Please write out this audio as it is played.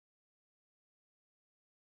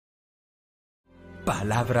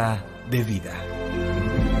Palabra de vida.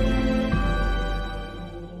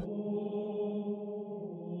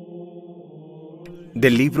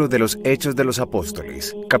 Del libro de los Hechos de los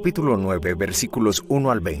Apóstoles, capítulo 9, versículos 1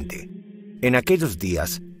 al 20. En aquellos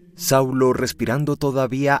días, Saulo, respirando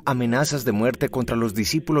todavía amenazas de muerte contra los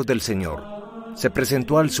discípulos del Señor, se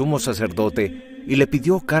presentó al sumo sacerdote y le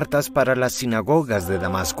pidió cartas para las sinagogas de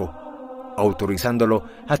Damasco, autorizándolo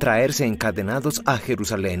a traerse encadenados a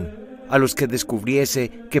Jerusalén a los que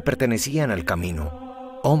descubriese que pertenecían al camino,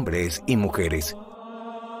 hombres y mujeres.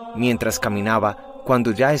 Mientras caminaba,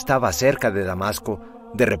 cuando ya estaba cerca de Damasco,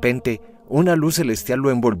 de repente una luz celestial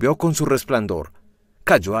lo envolvió con su resplandor.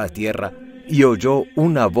 Cayó a tierra y oyó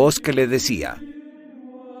una voz que le decía: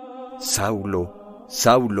 «Saulo,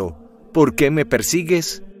 Saulo, ¿por qué me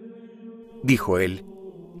persigues?». Dijo él: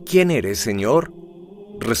 «¿Quién eres, Señor?».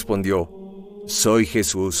 Respondió: «Soy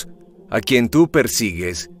Jesús, a quien tú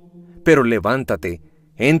persigues. Pero levántate,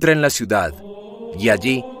 entra en la ciudad, y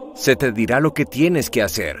allí se te dirá lo que tienes que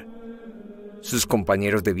hacer». Sus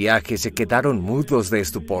compañeros de viaje se quedaron mudos de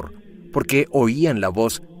estupor, porque oían la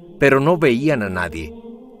voz, pero no veían a nadie.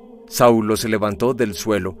 Saulo se levantó del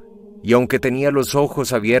suelo, y aunque tenía los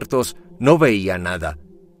ojos abiertos, no veía nada.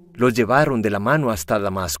 Lo llevaron de la mano hasta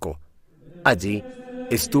Damasco. Allí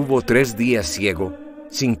estuvo 3 días ciego,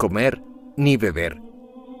 sin comer ni beber.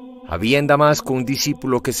 Había en Damasco un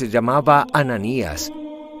discípulo que se llamaba Ananías.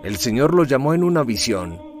 El Señor lo llamó en una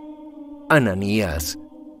visión. «Ananías»,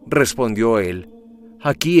 respondió él.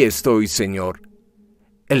 «Aquí estoy, Señor».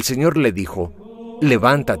 El Señor le dijo: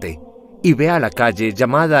 «Levántate y ve a la calle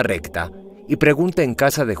llamada Recta y pregunta en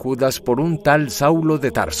casa de Judas por un tal Saulo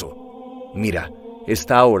de Tarso. Mira,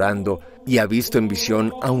 está orando y ha visto en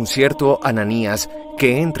visión a un cierto Ananías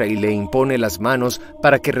que entra y le impone las manos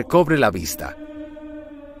para que recobre la vista».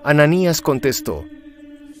 Ananías contestó: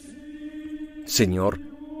 «Señor,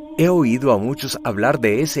 he oído a muchos hablar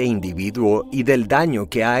de ese individuo y del daño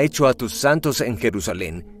que ha hecho a tus santos en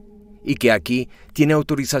Jerusalén, y que aquí tiene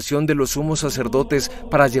autorización de los sumos sacerdotes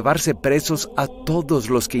para llevarse presos a todos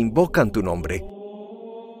los que invocan tu nombre».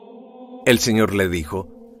 El Señor le dijo: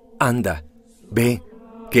 «Anda, ve,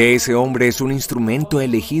 que ese hombre es un instrumento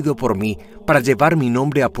elegido por mí para llevar mi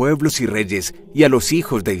nombre a pueblos y reyes y a los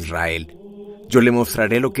hijos de Israel. Yo le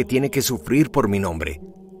mostraré lo que tiene que sufrir por mi nombre».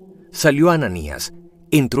 Salió Ananías,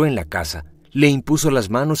 entró en la casa, le impuso las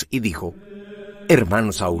manos y dijo: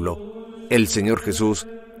 «Hermano Saulo, el Señor Jesús,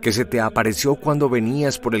 que se te apareció cuando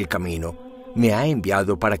venías por el camino, me ha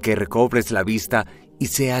enviado para que recobres la vista y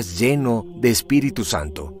seas lleno de Espíritu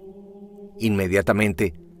Santo».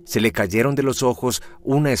 Inmediatamente se le cayeron de los ojos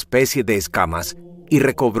una especie de escamas y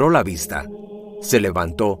recobró la vista. Se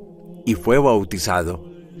levantó y fue bautizado,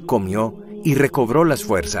 comió y recobró las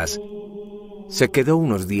fuerzas. Se quedó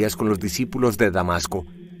unos días con los discípulos de Damasco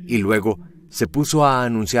y luego se puso a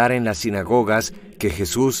anunciar en las sinagogas que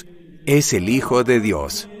Jesús es el Hijo de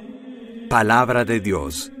Dios. Palabra de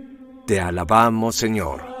Dios. Te alabamos,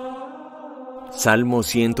 Señor. Salmo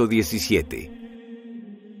 117.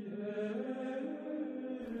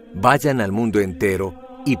 Vayan al mundo entero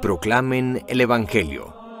y proclamen el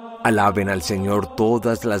Evangelio. Alaben al Señor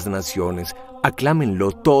todas las naciones,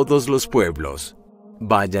 aclámenlo todos los pueblos.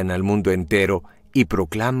 Vayan al mundo entero y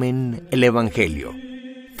proclamen el Evangelio.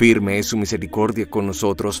 Firme es su misericordia con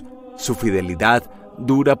nosotros, su fidelidad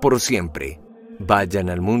dura por siempre. Vayan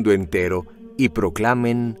al mundo entero y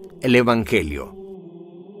proclamen el Evangelio.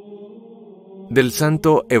 Del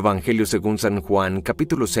Santo Evangelio según San Juan,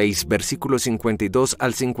 capítulo 6, versículos 52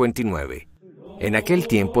 al 59. En aquel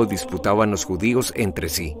tiempo disputaban los judíos entre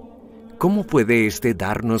sí: ¿cómo puede éste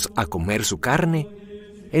darnos a comer su carne?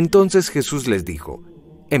 Entonces Jesús les dijo: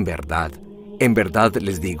 en verdad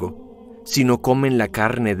les digo, si no comen la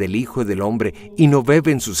carne del Hijo del Hombre y no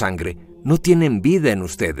beben su sangre, no tienen vida en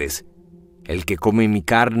ustedes. El que come mi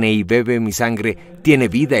carne y bebe mi sangre tiene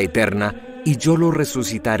vida eterna, y yo lo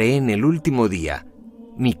resucitaré en el último día.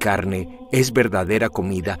 Mi carne es verdadera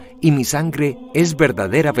comida y mi sangre es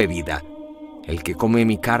verdadera bebida. El que come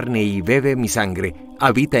mi carne y bebe mi sangre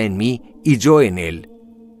habita en mí y yo en él.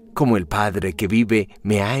 Como el Padre que vive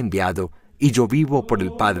me ha enviado y yo vivo por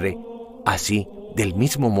el Padre, así, del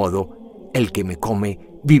mismo modo, el que me come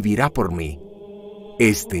vivirá por mí.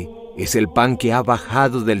 Este es el pan que ha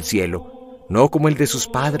bajado del cielo, no como el de sus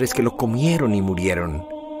padres que lo comieron y murieron.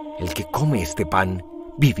 El que come este pan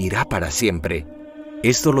vivirá para siempre.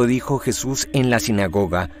 Esto lo dijo Jesús en la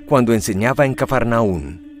sinagoga cuando enseñaba en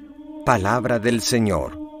Cafarnaún. Palabra del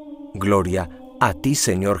Señor. Gloria a ti,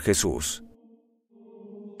 Señor Jesús.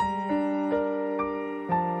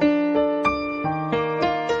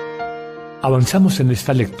 Avanzamos en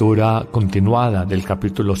esta lectura continuada del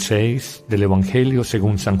capítulo 6 del Evangelio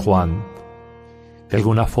según San Juan. De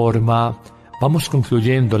alguna forma, vamos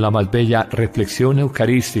concluyendo la más bella reflexión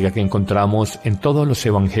eucarística que encontramos en todos los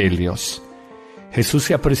evangelios. Jesús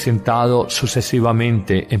se ha presentado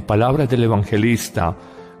sucesivamente en palabras del evangelista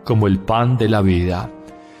como el pan de la vida.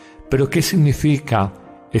 Pero ¿qué significa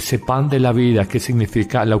ese pan de la vida? ¿Qué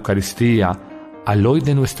significa la Eucaristía al hoy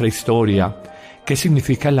de nuestra historia? ¿Qué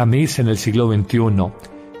significa la misa en el siglo XXI?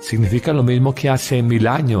 Significa lo mismo que hace 1000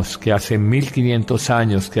 años, que hace 1500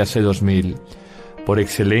 años, que hace 2000. Por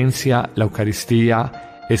excelencia, la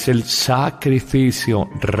Eucaristía es el sacrificio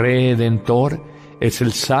redentor, es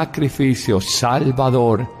el sacrificio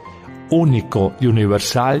salvador, único y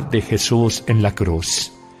universal de Jesús en la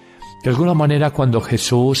cruz. De alguna manera, cuando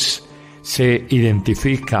Jesús se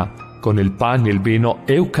identifica con el pan y el vino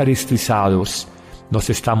eucaristizados, nos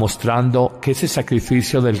está mostrando que ese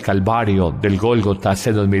sacrificio del Calvario, del Gólgota,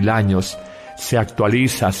 hace 2000 años, se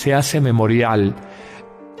actualiza, se hace memorial,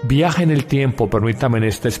 viaja en el tiempo, permítame en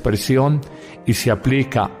esta expresión, y se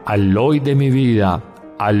aplica al hoy de mi vida,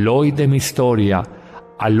 al hoy de mi historia,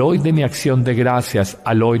 al hoy de mi acción de gracias,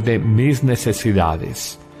 al hoy de mis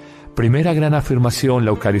necesidades. Primera gran afirmación,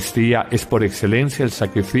 la Eucaristía es por excelencia el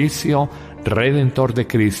sacrificio redentor de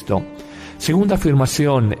Cristo. Segunda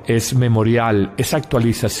afirmación, es memorial, es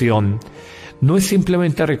actualización. No es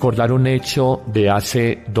simplemente recordar un hecho de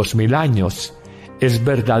hace 2000 años. Es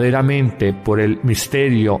verdaderamente por el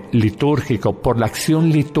misterio litúrgico, por la acción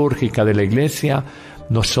litúrgica de la Iglesia,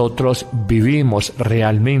 nosotros vivimos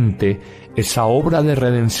realmente esa obra de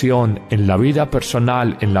redención en la vida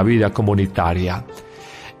personal, en la vida comunitaria.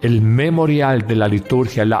 El memorial de la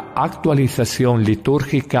liturgia, la actualización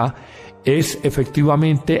litúrgica, es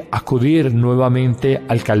efectivamente acudir nuevamente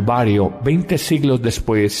al Calvario 20 siglos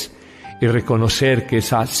después y reconocer que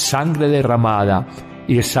esa sangre derramada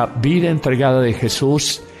y esa vida entregada de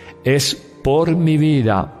Jesús es por mi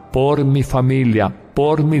vida, por mi familia,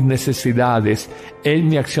 por mis necesidades, en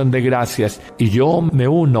mi acción de gracias, y yo me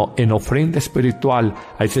uno en ofrenda espiritual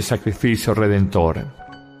a ese sacrificio redentor.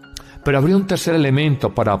 Pero habría un tercer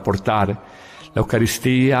elemento para aportar. La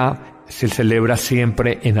Eucaristía se celebra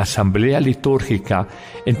siempre en asamblea litúrgica,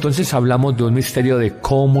 entonces hablamos de un misterio de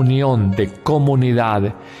comunión, de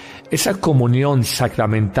comunidad. Esa comunión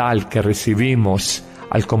sacramental que recibimos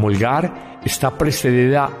al comulgar está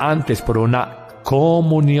precedida antes por una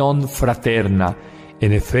comunión fraterna.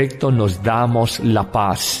 En efecto, nos damos la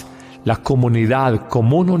paz. La comunidad,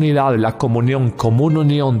 común unidad, la comunión, común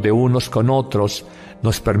unión de unos con otros,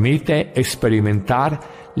 nos permite experimentar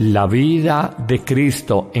la vida de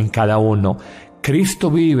Cristo en cada uno. Cristo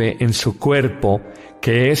vive en su cuerpo,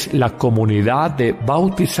 que es la comunidad de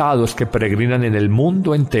bautizados que peregrinan en el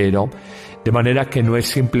mundo entero, de manera que no es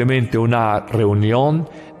simplemente una reunión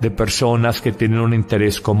de personas que tienen un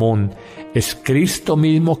interés común. Es Cristo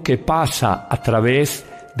mismo que pasa a través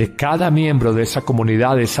de cada miembro de esa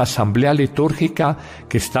comunidad, de esa asamblea litúrgica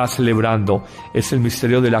que está celebrando. Es el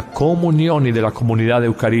misterio de la comunión y de la comunidad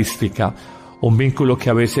eucarística, un vínculo que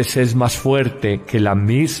a veces es más fuerte que la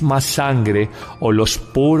misma sangre o los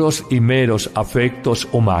puros y meros afectos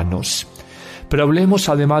humanos. Pero hablemos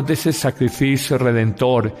además de ese sacrificio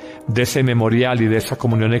redentor, de ese memorial y de esa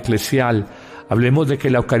comunión eclesial. Hablemos de que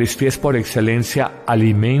la Eucaristía es por excelencia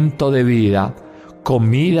alimento de vida,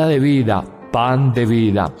 comida de vida, pan de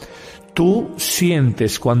vida. Tú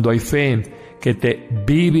sientes cuando hay fe que te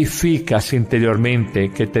vivificas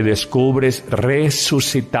interiormente, que te descubres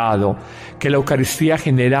resucitado, que la Eucaristía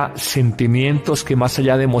genera sentimientos que más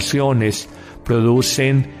allá de emociones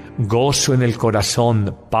producen gozo en el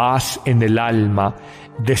corazón, paz en el alma,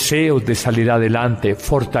 deseos de salir adelante,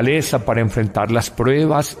 fortaleza para enfrentar las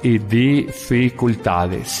pruebas y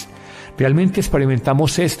dificultades. Realmente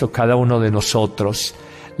experimentamos esto cada uno de nosotros.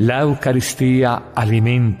 La Eucaristía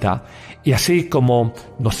alimenta, y así como,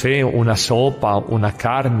 una sopa, una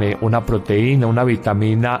carne, una proteína, una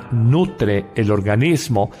vitamina nutre el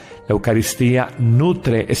organismo, la Eucaristía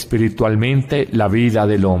nutre espiritualmente la vida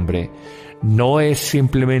del hombre. No es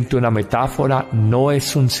simplemente una metáfora, no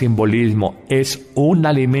es un simbolismo, es un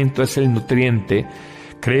alimento, es el nutriente.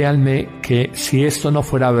 Créanme que si esto no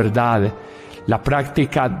fuera verdad, la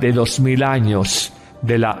práctica de 2000 años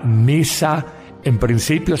de la misa, en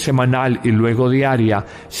principio semanal y luego diaria,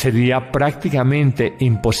 sería prácticamente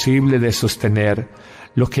imposible de sostener.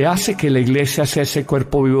 Lo que hace que la Iglesia sea ese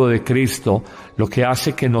cuerpo vivo de Cristo, lo que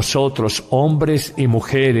hace que nosotros, hombres y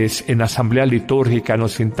mujeres, en asamblea litúrgica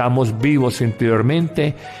nos sintamos vivos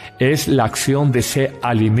interiormente, es la acción de ese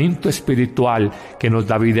alimento espiritual que nos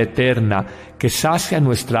da vida eterna, que sacia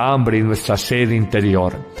nuestra hambre y nuestra sed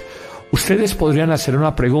interior. Ustedes podrían hacer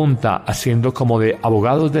una pregunta haciendo como de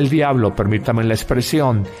abogados del diablo, permítanme la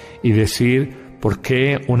expresión, y decir, ¿por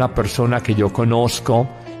qué una persona que yo conozco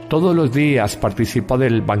todos los días participa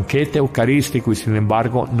del banquete eucarístico y sin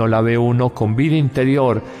embargo no la ve uno con vida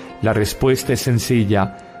interior? La respuesta es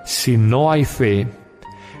sencilla: si no hay fe,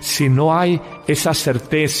 si no hay esa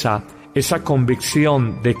certeza, esa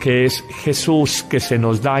convicción de que es Jesús que se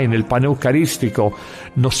nos da en el pan eucarístico,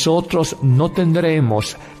 nosotros no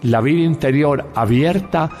tendremos la vida interior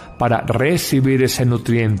abierta para recibir ese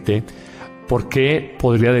nutriente. Porque,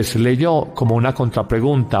 podría decirle yo, como una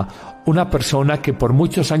contrapregunta, una persona que por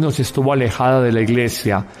muchos años estuvo alejada de la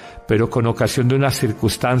iglesia, pero con ocasión de una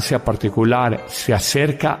circunstancia particular se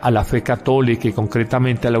acerca a la fe católica y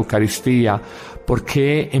concretamente a la Eucaristía, ¿por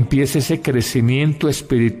qué empieza ese crecimiento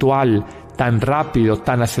espiritual tan rápido,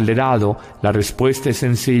 tan acelerado? La respuesta es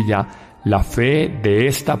sencilla: la fe de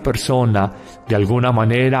esta persona de alguna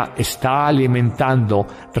manera está alimentando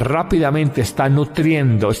rápidamente, está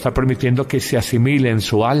nutriendo, está permitiendo que se asimile en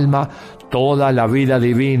su alma toda la vida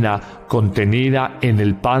divina contenida en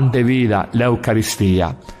el pan de vida, la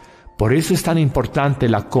Eucaristía. Por eso es tan importante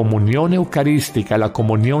la comunión eucarística, la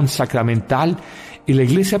comunión sacramental, y la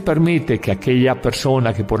Iglesia permite que aquella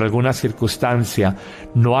persona que por alguna circunstancia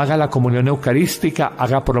no haga la comunión eucarística,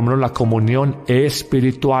 haga por lo menos la comunión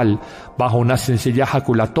espiritual bajo una sencilla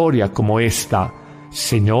ejaculatoria como esta: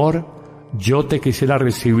 Señor, yo te quisiera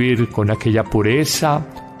recibir con aquella pureza,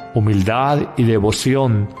 humildad y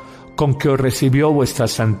devoción con que os recibió vuestra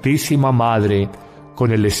Santísima Madre,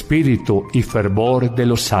 con el espíritu y fervor de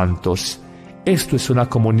los santos. Esto es una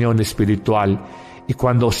comunión espiritual. Y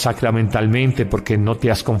cuando sacramentalmente, porque no te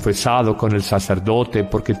has confesado con el sacerdote,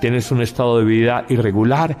 porque tienes un estado de vida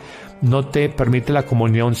irregular, no te permite la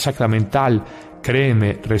comunión sacramental,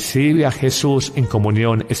 créeme, recibe a Jesús en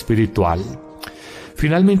comunión espiritual.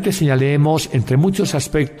 Finalmente señalemos, entre muchos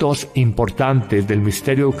aspectos importantes del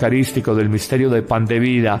misterio eucarístico, del misterio del pan de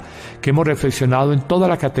vida, que hemos reflexionado en toda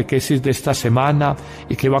la catequesis de esta semana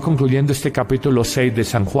y que va concluyendo este capítulo 6 de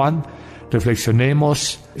San Juan,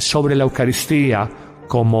 reflexionemos sobre la Eucaristía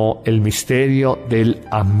como el misterio del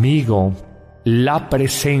amigo, la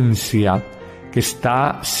presencia que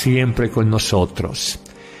está siempre con nosotros.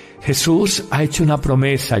 Jesús ha hecho una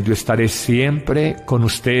promesa: yo estaré siempre con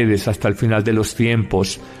ustedes hasta el final de los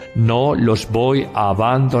tiempos, no los voy a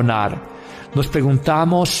abandonar. Nos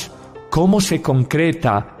preguntamos cómo se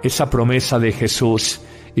concreta esa promesa de Jesús,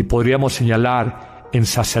 y podríamos señalar en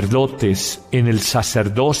sacerdotes, en el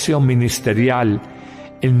sacerdocio ministerial,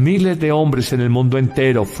 en miles de hombres en el mundo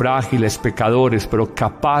entero, frágiles, pecadores, pero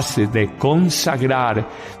capaces de consagrar,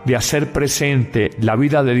 de hacer presente la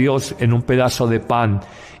vida de Dios en un pedazo de pan,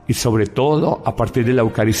 y sobre todo, a partir de la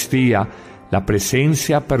Eucaristía, la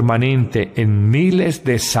presencia permanente en miles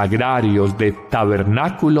de sagrarios, de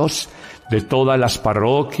tabernáculos, de todas las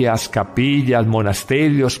parroquias, capillas,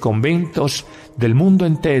 monasterios, conventos del mundo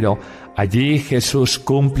entero. Allí Jesús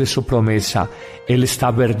cumple su promesa. Él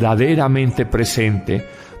está verdaderamente presente.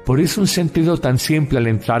 Por eso un sentido tan simple: al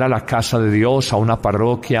entrar a la casa de Dios, a una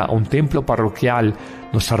parroquia, a un templo parroquial,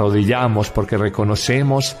 nos arrodillamos porque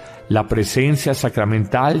reconocemos la presencia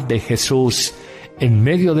sacramental de Jesús en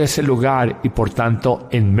medio de ese lugar y por tanto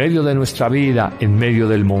en medio de nuestra vida, en medio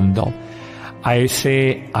del mundo. A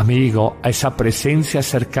ese amigo, a esa presencia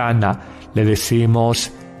cercana, le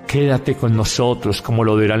decimos: quédate con nosotros, como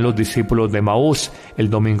lo dirán los discípulos de Emaús el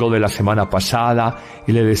domingo de la semana pasada,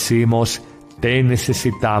 y le decimos: te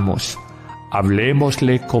necesitamos.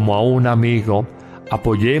 Hablémosle como a un amigo,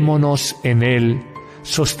 apoyémonos en él,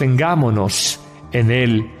 sostengámonos en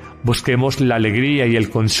él, busquemos la alegría y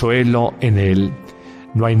el consuelo en él.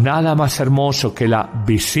 No hay nada más hermoso que la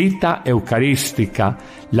visita eucarística,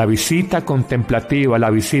 la visita contemplativa, la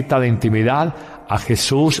visita de intimidad a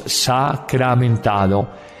Jesús sacramentado,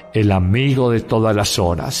 el amigo de todas las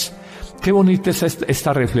horas. Qué bonita es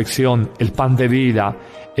esta reflexión. El pan de vida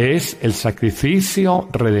es el sacrificio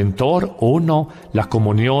redentor 1, la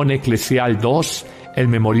comunión eclesial 2, el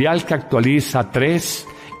memorial que actualiza 3,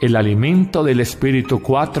 el alimento del Espíritu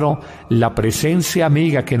 4, la presencia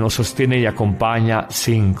amiga que nos sostiene y acompaña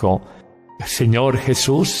 5. Señor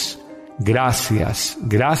Jesús,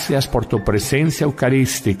 gracias por tu presencia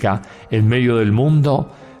eucarística en medio del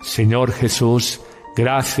mundo. Señor Jesús,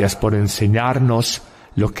 gracias por enseñarnos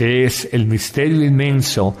lo que es el misterio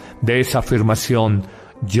inmenso de esa afirmación: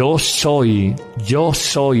 yo soy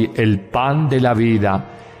el pan de la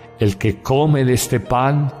vida, el que come de este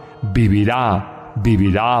pan vivirá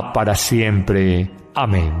para siempre.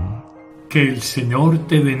 Amén. Que el Señor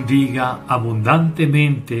te bendiga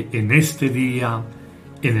abundantemente en este día,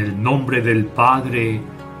 en el nombre del Padre,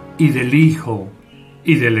 y del Hijo,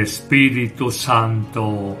 y del Espíritu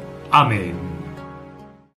Santo. Amén.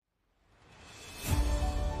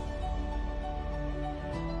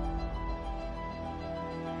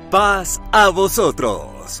 Paz a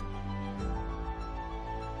vosotros.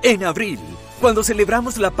 En abril, cuando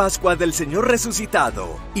celebramos la Pascua del Señor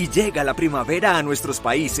resucitado y llega la primavera a nuestros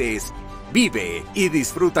países, vive y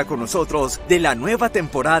disfruta con nosotros de la nueva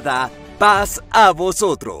temporada Paz a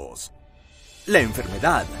vosotros. La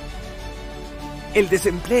enfermedad, el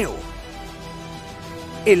desempleo,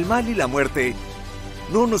 el mal y la muerte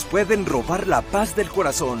no nos pueden robar la paz del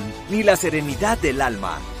corazón ni la serenidad del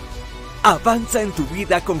alma. Avanza en tu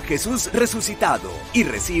vida con Jesús resucitado y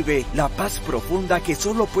recibe la paz profunda que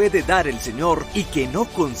solo puede dar el Señor y que no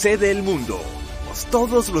concede el mundo.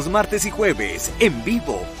 Todos los martes y jueves, en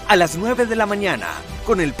vivo, a las 9 de la mañana,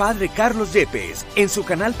 con el Padre Carlos Yepes, en su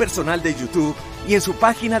canal personal de YouTube y en su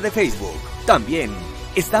página de Facebook. También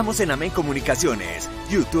estamos en Amén Comunicaciones,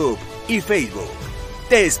 YouTube y Facebook.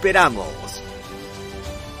 ¡Te esperamos!